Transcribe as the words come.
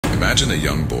Imagine a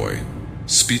young boy,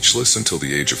 speechless until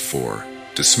the age of 4,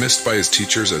 dismissed by his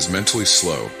teachers as mentally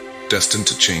slow, destined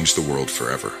to change the world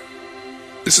forever.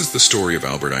 This is the story of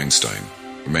Albert Einstein,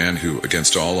 a man who,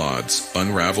 against all odds,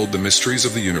 unraveled the mysteries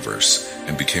of the universe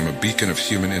and became a beacon of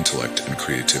human intellect and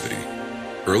creativity.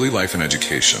 Early life and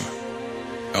education.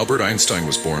 Albert Einstein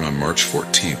was born on March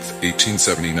 14,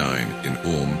 1879, in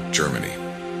Ulm, Germany.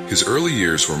 His early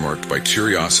years were marked by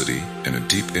curiosity and a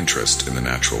deep interest in the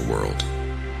natural world.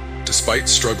 Despite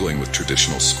struggling with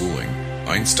traditional schooling,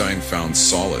 Einstein found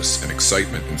solace and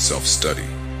excitement in self-study,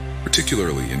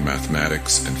 particularly in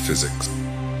mathematics and physics.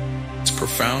 His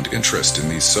profound interest in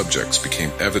these subjects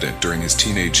became evident during his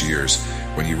teenage years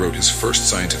when he wrote his first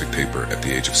scientific paper at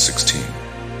the age of 16.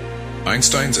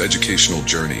 Einstein's educational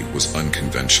journey was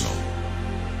unconventional.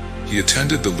 He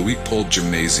attended the Luitpold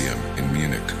Gymnasium in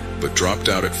Munich, but dropped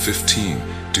out at 15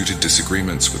 due to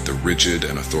disagreements with the rigid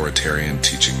and authoritarian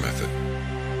teaching method.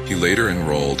 He later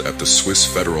enrolled at the Swiss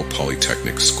Federal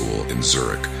Polytechnic School in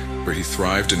Zurich, where he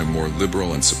thrived in a more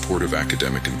liberal and supportive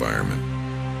academic environment.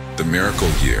 The Miracle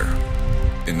Year.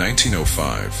 In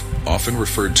 1905, often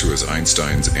referred to as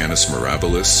Einstein's Annus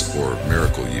Mirabilis or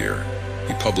Miracle Year,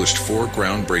 he published 4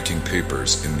 groundbreaking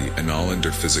papers in the Annalen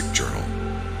der Physik journal.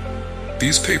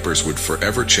 These papers would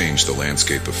forever change the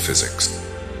landscape of physics.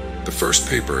 The first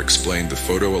paper explained the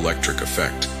photoelectric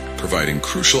effect, providing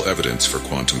crucial evidence for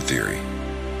quantum theory.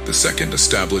 The second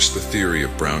established the theory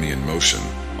of Brownian motion,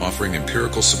 offering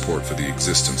empirical support for the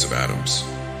existence of atoms.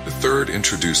 The third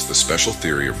introduced the special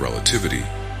theory of relativity,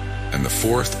 and the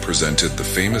fourth presented the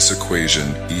famous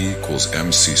equation E equals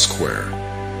mc squared,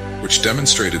 which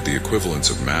demonstrated the equivalence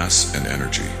of mass and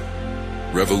energy,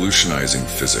 revolutionizing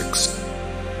physics.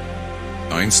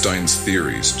 Einstein's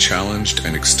theories challenged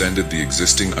and extended the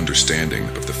existing understanding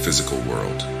of the physical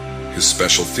world. His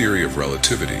special theory of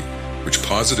relativity, which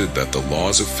posited that the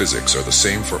laws of physics are the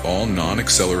same for all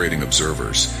non-accelerating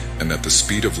observers and that the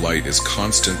speed of light is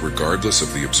constant regardless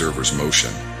of the observer's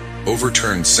motion,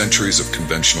 overturned centuries of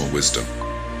conventional wisdom.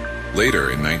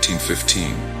 Later, in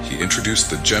 1915, he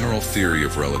introduced the general theory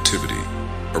of relativity,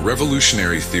 a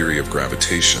revolutionary theory of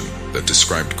gravitation that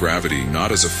described gravity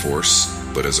not as a force,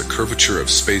 but as a curvature of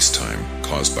space-time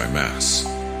caused by mass.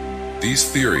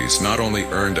 These theories not only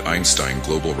earned Einstein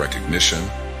global recognition,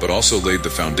 but also laid the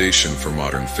foundation for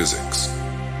modern physics.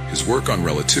 His work on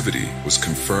relativity was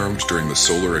confirmed during the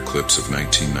solar eclipse of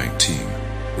 1919,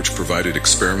 which provided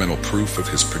experimental proof of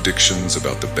his predictions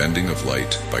about the bending of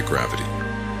light by gravity.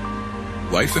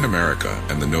 Life in America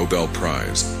and the Nobel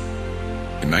Prize.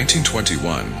 In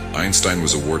 1921, Einstein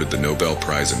was awarded the Nobel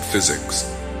Prize in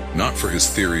Physics, not for his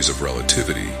theories of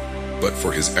relativity, but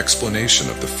for his explanation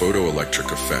of the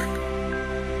photoelectric effect.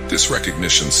 This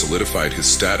recognition solidified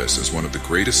his status as one of the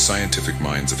greatest scientific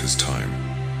minds of his time.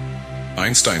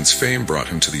 Einstein's fame brought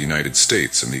him to the United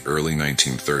States in the early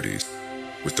 1930s.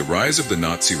 With the rise of the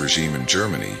Nazi regime in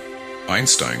Germany,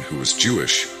 Einstein, who was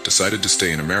Jewish, decided to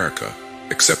stay in America,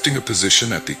 accepting a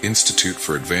position at the Institute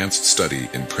for Advanced Study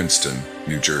in Princeton,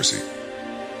 New Jersey.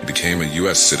 He became a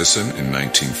U.S. citizen in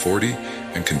 1940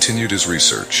 and continued his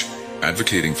research,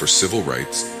 advocating for civil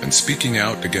rights and speaking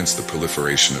out against the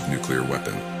proliferation of nuclear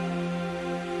weapons.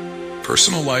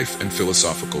 Personal life and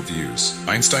philosophical views.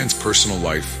 Einstein's personal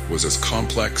life was as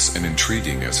complex and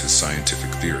intriguing as his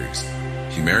scientific theories.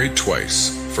 He married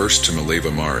twice, first to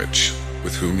Mileva Maric,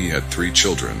 with whom he had 3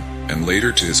 children, and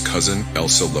later to his cousin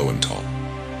Elsa Lowenthal.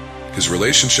 His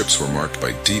relationships were marked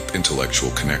by deep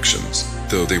intellectual connections,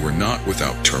 though they were not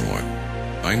without turmoil.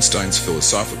 Einstein's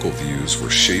philosophical views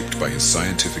were shaped by his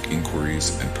scientific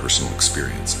inquiries and personal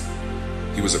experience.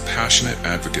 He was a passionate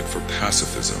advocate for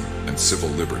pacifism and civil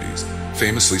liberties,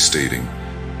 famously stating,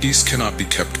 "Peace cannot be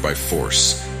kept by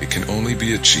force, it can only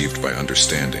be achieved by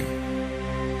understanding."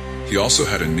 He also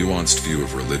had a nuanced view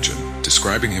of religion,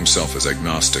 describing himself as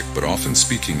agnostic but often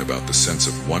speaking about the sense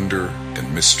of wonder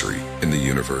and mystery in the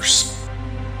universe.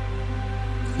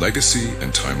 Legacy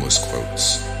and timeless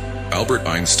quotes. Albert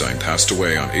Einstein passed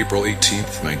away on April 18,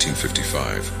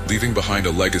 1955, leaving behind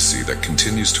a legacy that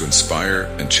continues to inspire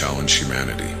and challenge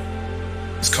humanity.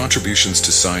 His contributions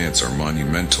to science are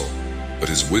monumental, but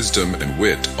his wisdom and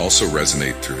wit also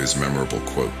resonate through his memorable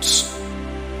quotes.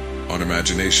 On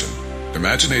imagination.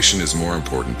 Imagination is more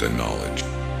important than knowledge.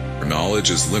 For knowledge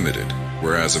is limited,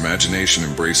 whereas imagination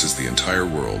embraces the entire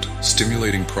world,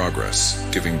 stimulating progress,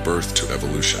 giving birth to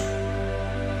evolution.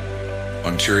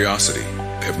 On curiosity.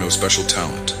 I have no special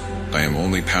talent. I am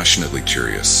only passionately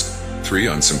curious. 3.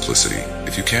 On simplicity.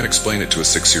 If you can't explain it to a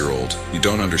 6-year-old, you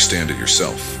don't understand it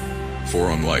yourself. 4.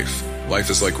 On life.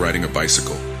 Life is like riding a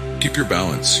bicycle. Keep your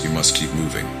balance, you must keep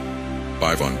moving.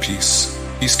 5. On peace.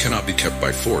 Peace cannot be kept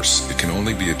by force, it can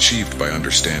only be achieved by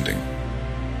understanding.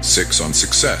 6. On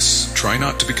success. Try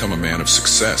not to become a man of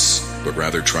success, but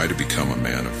rather try to become a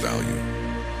man of value.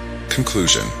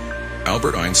 Conclusion.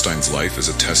 Albert Einstein's life is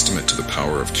a testament to the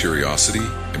power of curiosity,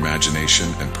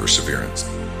 imagination, and perseverance.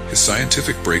 His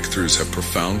scientific breakthroughs have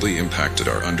profoundly impacted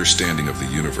our understanding of the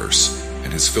universe,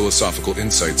 and his philosophical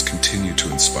insights continue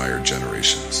to inspire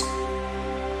generations.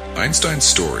 Einstein's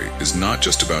story is not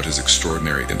just about his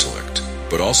extraordinary intellect,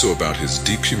 but also about his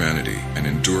deep humanity and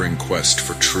enduring quest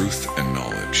for truth and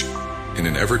knowledge. In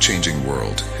an ever-changing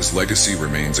world, his legacy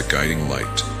remains a guiding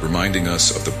light, reminding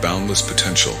us of the boundless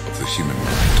potential of the human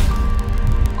mind.